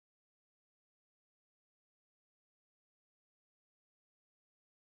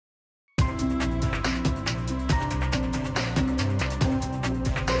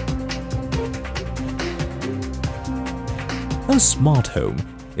smart home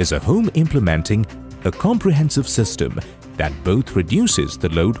is a home implementing a comprehensive system that both reduces the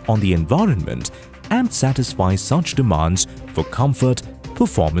load on the environment and satisfies such demands for comfort,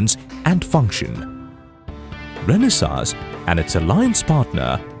 performance and function. Renesas and its alliance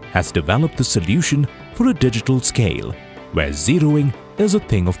partner has developed the solution for a digital scale where zeroing is a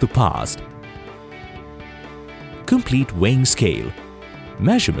thing of the past. Complete weighing scale,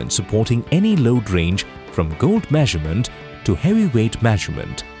 measurement supporting any load range from gold measurement to heavyweight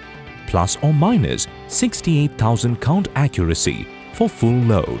measurement, plus or minus 68,000 count accuracy for full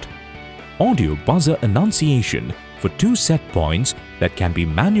load. Audio buzzer annunciation for 2 set points that can be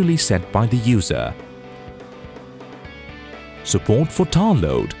manually set by the user. Support for tar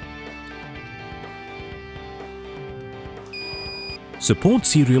load. Support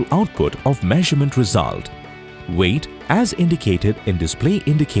serial output of measurement result. Weight as indicated in display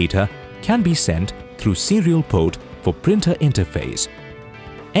indicator can be sent through serial port for printer interface.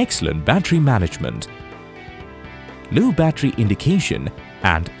 Excellent battery management. Low battery indication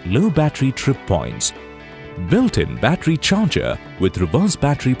and low battery trip points. Built-in battery charger with reverse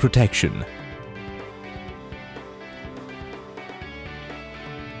battery protection.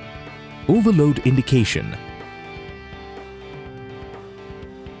 Overload indication.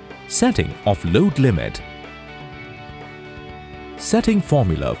 Setting of load limit. Setting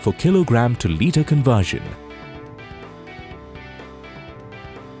formula for kilogram to litre conversion.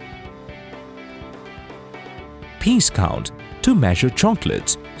 Piece count to measure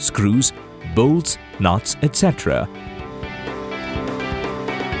chocolates, screws, bolts, nuts, etc.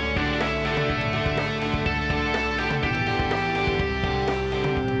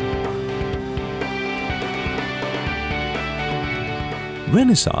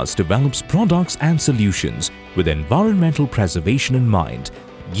 Renesas develops products and solutions with environmental preservation in mind,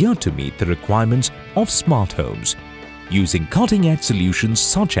 geared to meet the requirements of smart homes, using cutting-edge solutions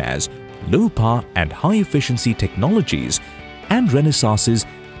such as low-power and high-efficiency technologies and Renesas's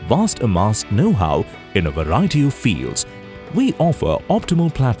vast amassed know-how in a variety of fields. We offer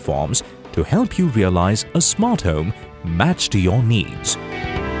optimal platforms to help you realize a smart home matched to your needs.